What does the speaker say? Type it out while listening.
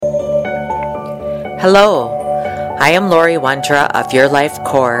Hello, I am Lori Wondra of Your Life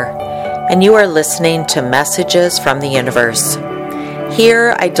Core, and you are listening to Messages from the Universe.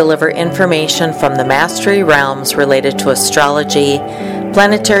 Here I deliver information from the mastery realms related to astrology,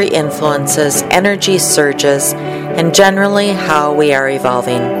 planetary influences, energy surges, and generally how we are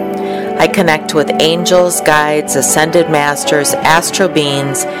evolving. I connect with angels, guides, ascended masters, astral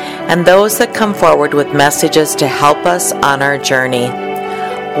beings, and those that come forward with messages to help us on our journey.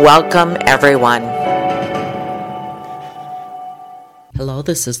 Welcome, everyone. Hello,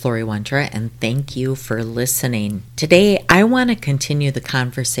 this is Lori Wondra, and thank you for listening. Today, I want to continue the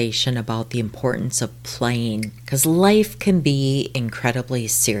conversation about the importance of playing, because life can be incredibly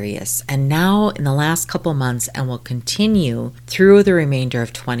serious. And now, in the last couple months, and will continue through the remainder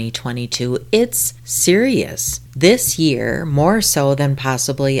of 2022, it's serious. This year, more so than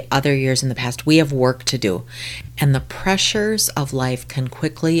possibly other years in the past, we have work to do. And the pressures of life can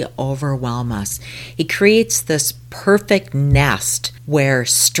quickly overwhelm us. It creates this perfect nest where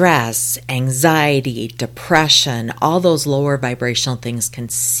stress, anxiety, depression, all those lower vibrational things can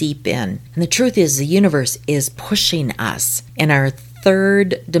seep in. And the truth is, the universe is pushing us. And our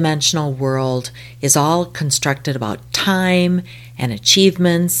third dimensional world is all constructed about time and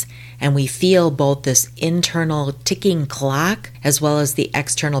achievements, and we feel both this internal ticking clock as well as the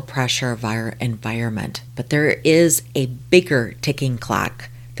external pressure of our environment. But there is a bigger ticking clock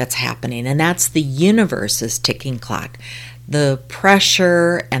that's happening, and that's the universe's ticking clock. The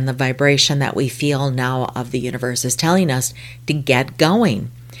pressure and the vibration that we feel now of the universe is telling us to get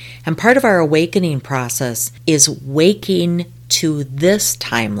going. And part of our awakening process is waking to this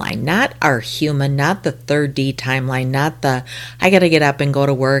timeline, not our human, not the 3D timeline, not the I got to get up and go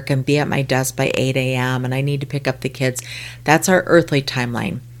to work and be at my desk by 8 a.m. and I need to pick up the kids. That's our earthly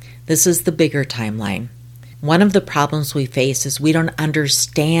timeline. This is the bigger timeline. One of the problems we face is we don't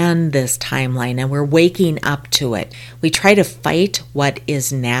understand this timeline, and we're waking up to it. We try to fight what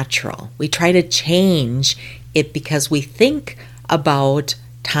is natural. We try to change it because we think about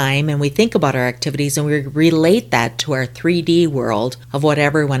time and we think about our activities and we relate that to our 3D world of what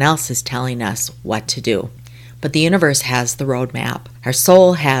everyone else is telling us what to do. But the universe has the roadmap. Our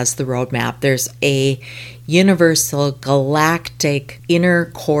soul has the roadmap. There's a universal galactic inner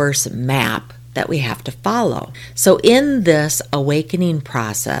course map that we have to follow. So in this awakening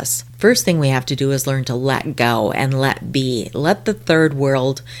process, first thing we have to do is learn to let go and let be. Let the third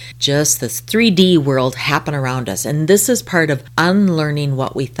world, just this 3D world, happen around us. And this is part of unlearning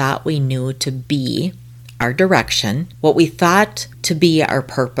what we thought we knew to be our direction, what we thought to be our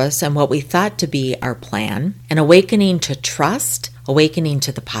purpose, and what we thought to be our plan, and awakening to trust, awakening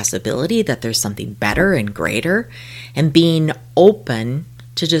to the possibility that there's something better and greater, and being open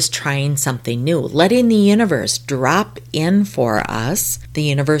to just trying something new, letting the universe drop in for us the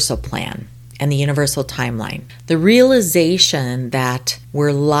universal plan and the universal timeline. The realization that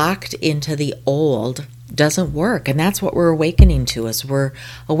we're locked into the old doesn't work, and that's what we're awakening to, is we're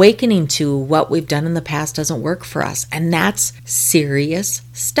awakening to what we've done in the past doesn't work for us, and that's serious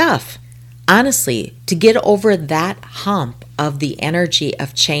stuff. Honestly, to get over that hump of the energy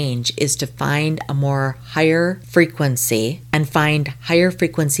of change is to find a more higher frequency and find higher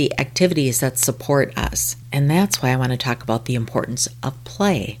frequency activities that support us. And that's why I want to talk about the importance of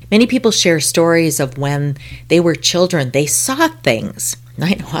play. Many people share stories of when they were children, they saw things.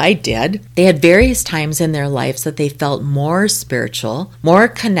 I know I did. They had various times in their lives that they felt more spiritual, more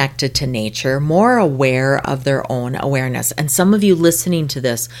connected to nature, more aware of their own awareness. And some of you listening to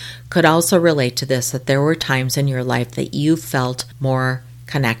this could also relate to this, that there were times in your life that you felt more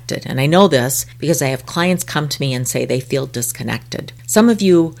connected. And I know this because I have clients come to me and say they feel disconnected. Some of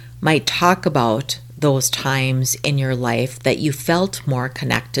you might talk about those times in your life that you felt more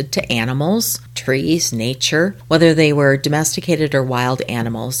connected to animals, trees, nature, whether they were domesticated or wild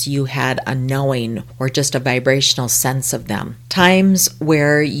animals. You had a knowing or just a vibrational sense of them. Times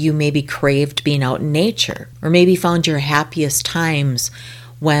where you maybe craved being out in nature, or maybe found your happiest times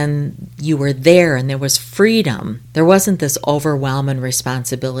when you were there and there was freedom. There wasn't this overwhelm and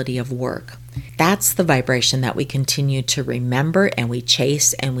responsibility of work. That's the vibration that we continue to remember and we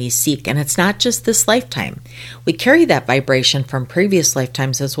chase and we seek. And it's not just this lifetime. We carry that vibration from previous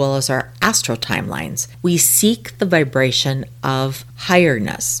lifetimes as well as our astral timelines. We seek the vibration of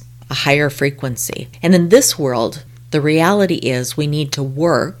highness, a higher frequency. And in this world, the reality is we need to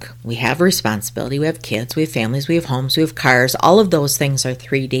work. We have responsibility. We have kids. We have families. We have homes. We have cars. All of those things are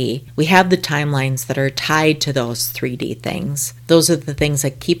 3D. We have the timelines that are tied to those 3D things. Those are the things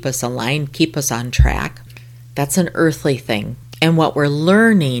that keep us aligned, keep us on track. That's an earthly thing. And what we're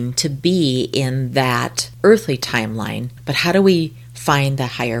learning to be in that earthly timeline. But how do we find the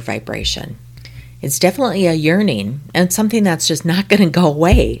higher vibration? It's definitely a yearning and something that's just not going to go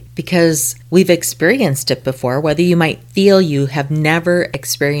away because we've experienced it before. Whether you might feel you have never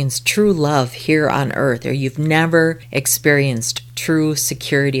experienced true love here on earth, or you've never experienced true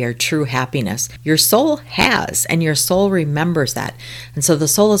security or true happiness, your soul has, and your soul remembers that. And so the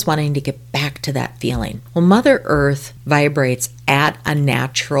soul is wanting to get back to that feeling. Well, Mother Earth vibrates at a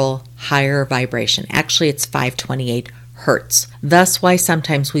natural higher vibration. Actually, it's 528 hertz. Thus why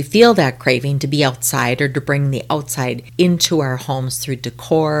sometimes we feel that craving to be outside or to bring the outside into our homes through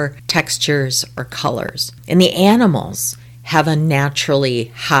decor, textures, or colors. And the animals have a naturally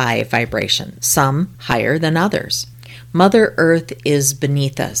high vibration, some higher than others. Mother Earth is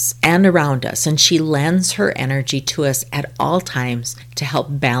beneath us and around us, and she lends her energy to us at all times to help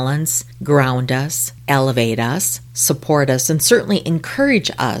balance, ground us, elevate us, support us, and certainly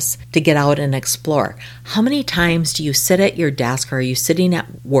encourage us to get out and explore. How many times do you sit at your desk or are you sitting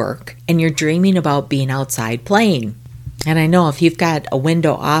at work and you're dreaming about being outside playing? And I know if you've got a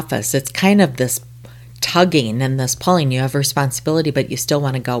window office, it's kind of this tugging and this pulling. You have responsibility, but you still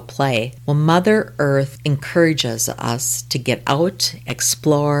want to go play. Well, Mother Earth encourages us to get out,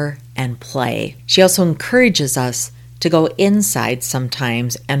 explore, and play. She also encourages us to go inside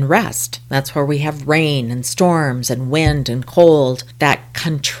sometimes and rest. That's where we have rain and storms and wind and cold that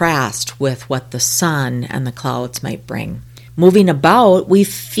contrast with what the sun and the clouds might bring. Moving about, we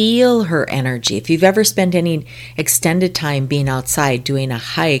feel her energy. If you've ever spent any extended time being outside, doing a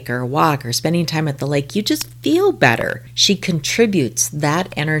hike or a walk or spending time at the lake, you just feel better. She contributes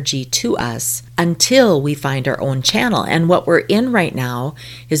that energy to us until we find our own channel. And what we're in right now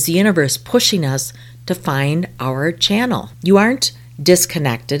is the universe pushing us to find our channel. You aren't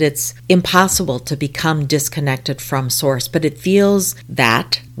disconnected. It's impossible to become disconnected from source, but it feels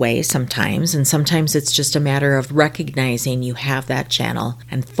that way sometimes. And sometimes it's just a matter of recognizing you have that channel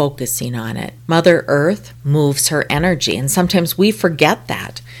and focusing on it. Mother Earth moves her energy, and sometimes we forget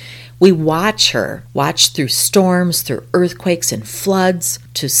that. We watch her, watch through storms, through earthquakes and floods,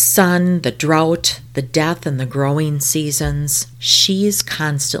 to sun, the drought, the death, and the growing seasons. She's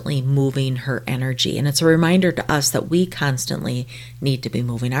constantly moving her energy, and it's a reminder to us that we constantly need to be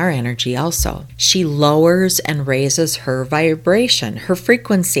moving our energy also. She lowers and raises her vibration, her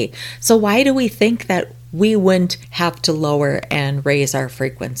frequency. So why do we think that we wouldn't have to lower and raise our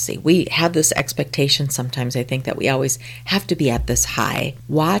frequency? We have this expectation sometimes, I think, that we always have to be at this high.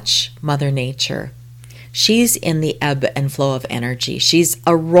 Watch Mother Nature. She's in the ebb and flow of energy. She's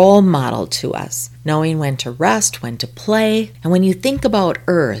a role model to us, knowing when to rest, when to play. And when you think about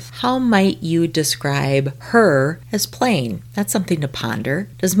Earth, how might you describe her as playing? That's something to ponder.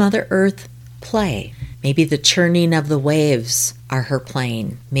 Does Mother Earth play? Maybe the churning of the waves are her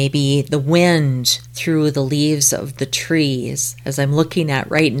playing. Maybe the wind through the leaves of the trees, as I'm looking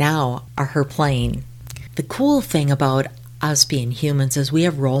at right now, are her playing. The cool thing about us being humans is we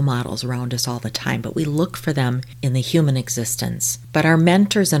have role models around us all the time, but we look for them in the human existence. But our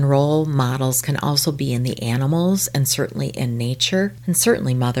mentors and role models can also be in the animals and certainly in nature and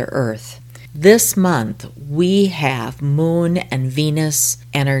certainly Mother Earth. This month, we have Moon and Venus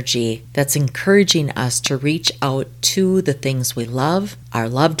energy that's encouraging us to reach out to the things we love, our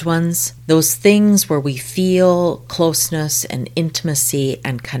loved ones, those things where we feel closeness and intimacy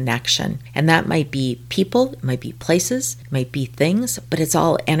and connection. And that might be people, it might be places, it might be things, but it's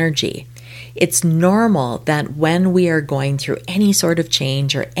all energy. It's normal that when we are going through any sort of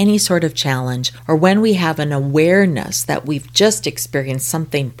change or any sort of challenge, or when we have an awareness that we've just experienced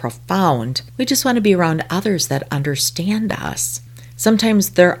something profound, we just want to be around others that understand us.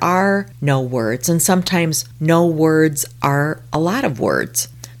 Sometimes there are no words, and sometimes no words are a lot of words.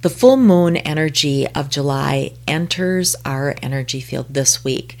 The full moon energy of July enters our energy field this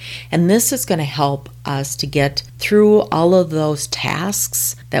week, and this is going to help us to get through all of those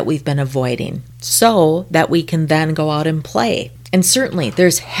tasks that we've been avoiding so that we can then go out and play. And certainly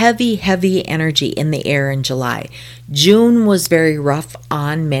there's heavy energy in the air in July. June was very rough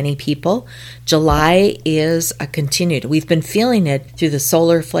on many people. July is a continued. We've been feeling it through the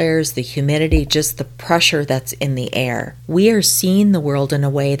solar flares, the humidity, just the pressure that's in the air. We are seeing the world in a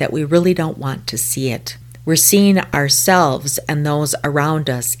way that we really don't want to see it. We're seeing ourselves and those around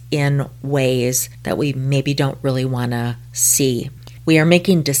us in ways that we maybe don't really want to see. We are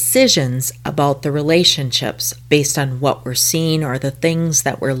making decisions about the relationships based on what we're seeing or the things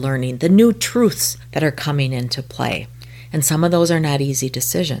that we're learning, the new truths that are coming into play. And some of those are not easy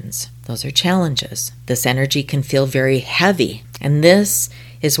decisions. Those are challenges. This energy can feel very heavy. And this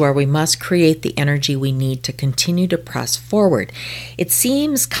is where we must create the energy we need to continue to press forward. It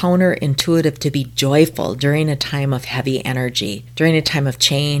seems counterintuitive to be joyful during a time of heavy energy, during a time of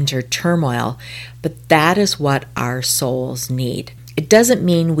change or turmoil, but that is what our souls need. It doesn't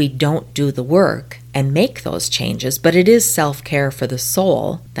mean we don't do the work and make those changes, but it is self-care for the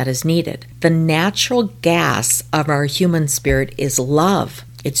soul that is needed. The natural gas of our human spirit is love.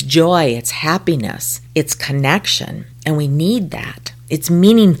 It's joy, it's happiness, it's connection, and we need that. It's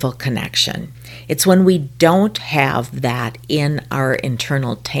meaningful connection. It's when we don't have that in our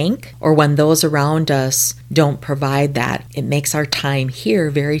internal tank, or when those around us don't provide that, it makes our time here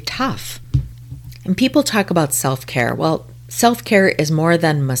very tough. And people talk about self-care. Well, self-care is more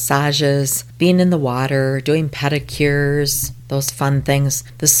than massages, being in the water, doing pedicures, those fun things.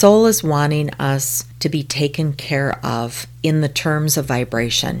 The soul is wanting us to be taken care of in the terms of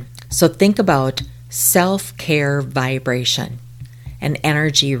vibration. So think about self-care vibration, an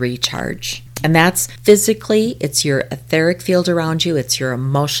energy recharge. And that's physically, it's your etheric field around you, it's your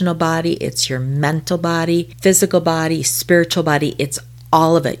emotional body, it's your mental body, physical body, spiritual body, it's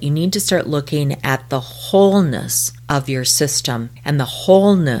all of it. You need to start looking at the wholeness of your system and the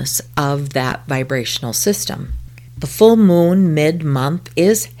wholeness of that vibrational system. The full moon mid-month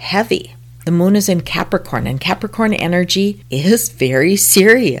is heavy. The moon is in Capricorn, and Capricorn energy is very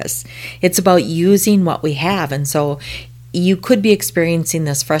serious. It's about using what we have. And so you could be experiencing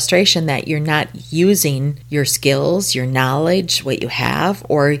this frustration that you're not using your skills, your knowledge, what you have,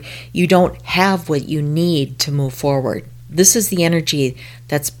 or you don't have what you need to move forward. This is the energy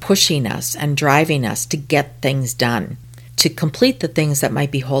that's pushing us and driving us to get things done, to complete the things that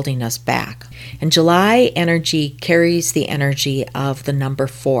might be holding us back. And July energy carries the energy of the number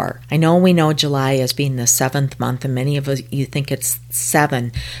 4. I know we know July as being the 7th month, and many of you think it's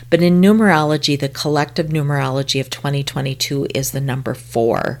 7, but in numerology, the collective numerology of 2022 is the number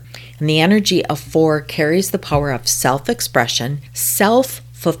 4. And the energy of 4 carries the power of self-expression,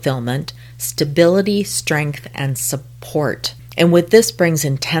 self-fulfillment, stability, strength, and support. And with this brings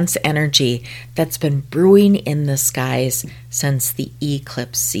intense energy that's been brewing in the skies since the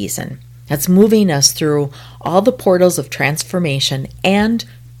eclipse season. That's moving us through all the portals of transformation and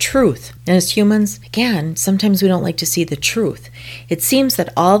truth. And as humans, again, sometimes we don't like to see the truth. It seems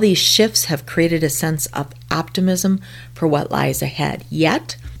that all these shifts have created a sense of optimism for what lies ahead.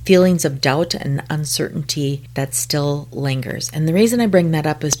 Yet, feelings of doubt and uncertainty that still lingers. And the reason I bring that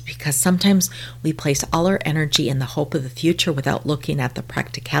up is because sometimes we place all our energy in the hope of the future without looking at the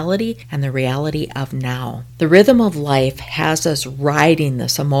practicality and the reality of now. The rhythm of life has us riding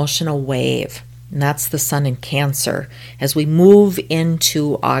this emotional wave. And that's the sun in Cancer as we move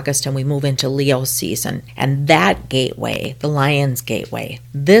into August and we move into Leo season. And that gateway, the Lion's gateway,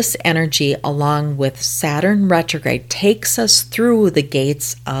 this energy along with Saturn retrograde takes us through the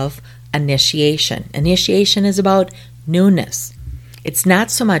gates of initiation. Initiation is about newness. It's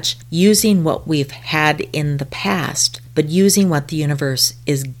not so much using what we've had in the past, but using what the universe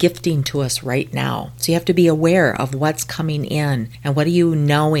is gifting to us right now. So you have to be aware of what's coming in and what are you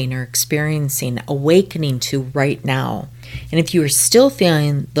knowing or experiencing, awakening to right now. And if you are still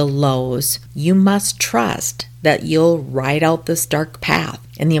feeling the lows, you must trust that you'll ride out this dark path.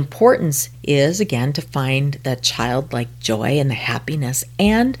 And the importance is, again, to find that childlike joy and the happiness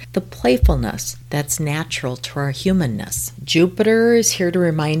and the playfulness that's natural to our humanness. Jupiter is here to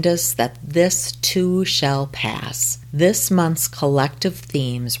remind us that this too shall pass. This month's collective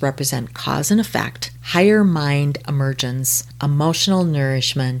themes represent cause and effect, higher mind emergence, emotional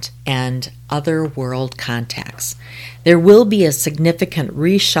nourishment, and other world contacts. There will be a significant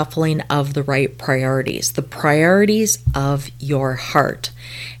reshuffling of the right priorities, the priorities of your heart.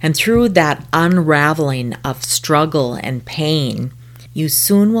 And through that unraveling of struggle and pain, you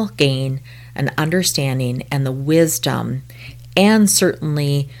soon will gain an understanding and the wisdom and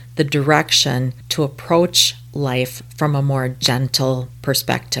certainly the direction to approach life from a more gentle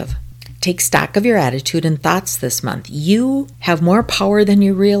perspective. Take stock of your attitude and thoughts this month. You have more power than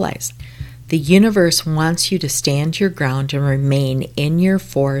you realize. The universe wants you to stand your ground and remain in your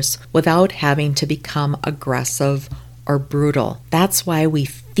force without having to become aggressive or brutal. That's why we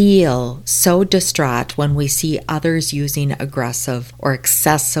feel so distraught when we see others using aggressive or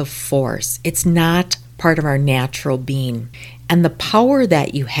excessive force. It's not part of our natural being. And the power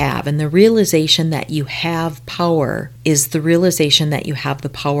that you have and the realization that you have power is the realization that you have the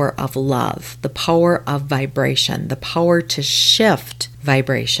power of love, the power of vibration, the power to shift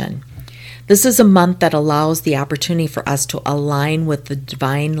vibration. This is a month that allows the opportunity for us to align with the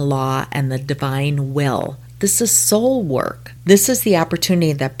divine law and the divine will. This is soul work. This is the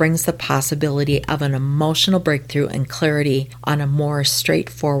opportunity that brings the possibility of an emotional breakthrough and clarity on a more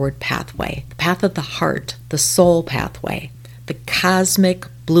straightforward pathway. The path of the heart, the soul pathway, the cosmic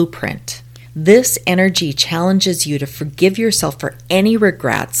blueprint. This energy challenges you to forgive yourself for any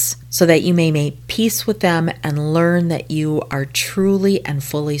regrets so that you may make peace with them and learn that you are truly and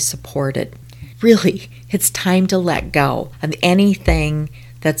fully supported. Really, it's time to let go of anything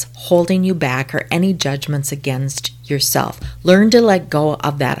that's holding you back or any judgments against yourself. Learn to let go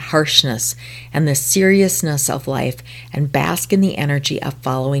of that harshness and the seriousness of life and bask in the energy of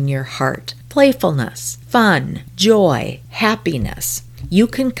following your heart. Playfulness, fun, joy, happiness. You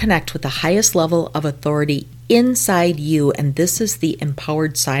can connect with the highest level of authority inside you, and this is the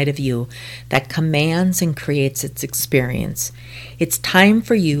empowered side of you that commands and creates its experience. It's time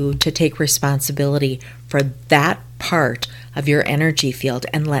for you to take responsibility for that part of your energy field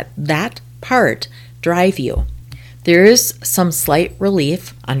and let that part drive you. There is some slight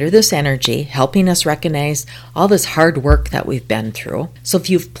relief under this energy, helping us recognize all this hard work that we've been through. So if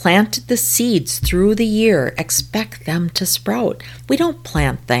you've planted the seeds through the year, expect them to sprout. We don't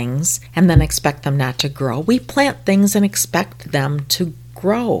plant things and then expect them not to grow. We plant things and expect them to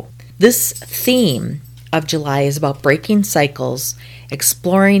grow. This theme of July is about breaking cycles,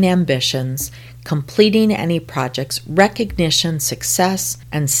 exploring ambitions, completing any projects, recognition, success,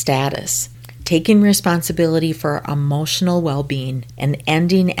 and status. Taking responsibility for emotional well-being and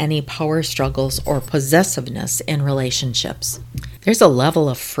ending any power struggles or possessiveness in relationships. There's a level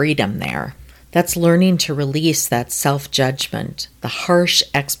of freedom there. That's learning to release that self-judgment, the harsh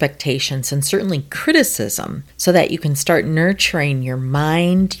expectations, and certainly criticism so that you can start nurturing your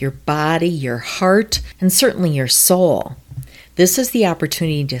mind, your body, your heart, and certainly your soul. This is the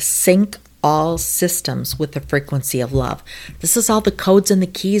opportunity to sync all systems with the frequency of love. This is all the codes and the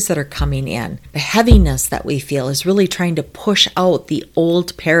keys that are coming in. The heaviness that we feel is really trying to push out the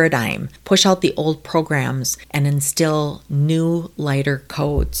old paradigm, push out the old programs, and instill new, lighter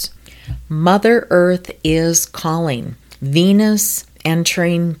codes. Mother Earth is calling. Venus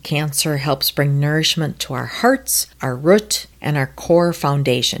entering Cancer helps bring nourishment to our hearts, our root, and our core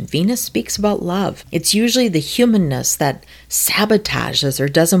foundation. Venus speaks about love. It's usually the humanness that sabotages or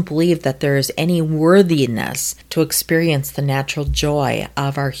doesn't believe that there is any worthiness to experience the natural joy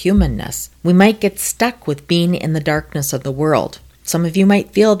of our humanness. We might get stuck with being in the darkness of the world. Some of you might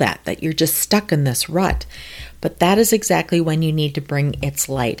feel that you're just stuck in this rut. But that is exactly when you need to bring its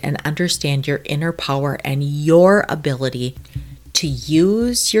light and understand your inner power and your ability to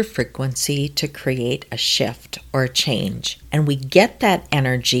use your frequency to create a shift or a change. And we get that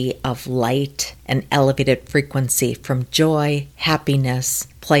energy of light and elevated frequency from joy, happiness,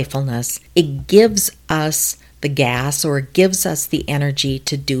 playfulness. It gives us the gas, or it gives us the energy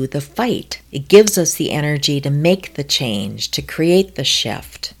to do the fight. It gives us the energy to make the change, to create the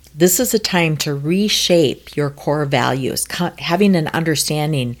shift. This is a time to reshape your core values, having an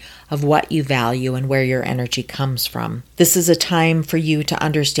understanding of what you value and where your energy comes from. This is a time for you to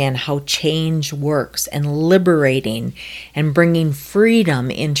understand how change works and liberating and bringing freedom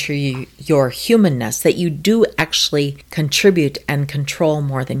into your humanness, that you do actually contribute and control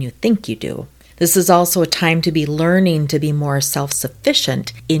more than you think you do. This is also a time to be learning to be more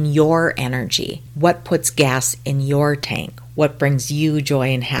self-sufficient in your energy. What puts gas in your tank? What brings you joy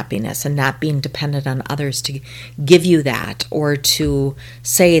and happiness, and not being dependent on others to give you that or to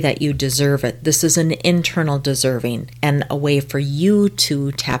say that you deserve it. This is an internal deserving and a way for you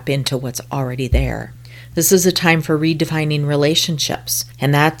to tap into what's already there. This is a time for redefining relationships,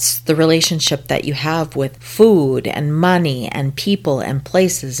 and that's the relationship that you have with food and money and people and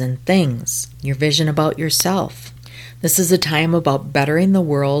places and things, your vision about yourself. This is a time about bettering the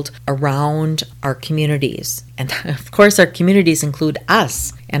world around our communities. And of course, our communities include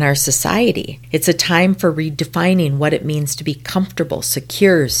us and our society. It's a time for redefining what it means to be comfortable,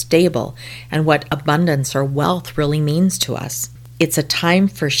 secure, stable, and what abundance or wealth really means to us. It's a time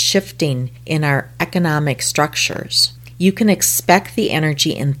for shifting in our economic structures. You can expect the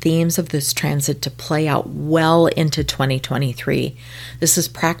energy and themes of this transit to play out well into 2023. This is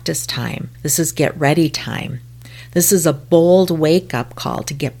practice time. This is get ready time. This is a bold wake-up call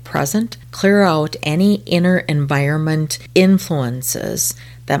to get present, clear out any inner environment influences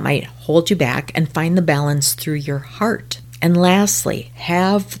that might hold you back, and find the balance through your heart. And lastly,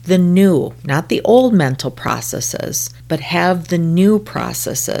 have the new, not the old mental processes, but have the new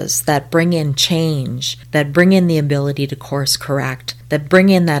processes that bring in change, that bring in the ability to course correct, that bring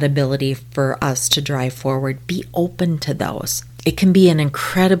in that ability for us to drive forward. Be open to those. It can be an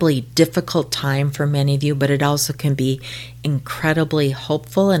incredibly difficult time for many of you, but it also can be incredibly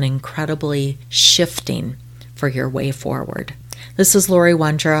hopeful and incredibly shifting. for your way forward. This is Lori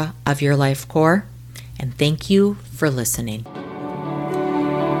Wondra of Your Life Core, and thank you for listening.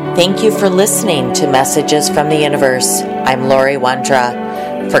 Thank you for listening to Messages from the Universe. I'm Lori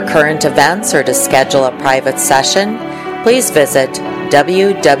Wondra. For current events or to schedule a private session, please visit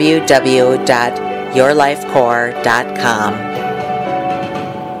www.yourlifecore.com.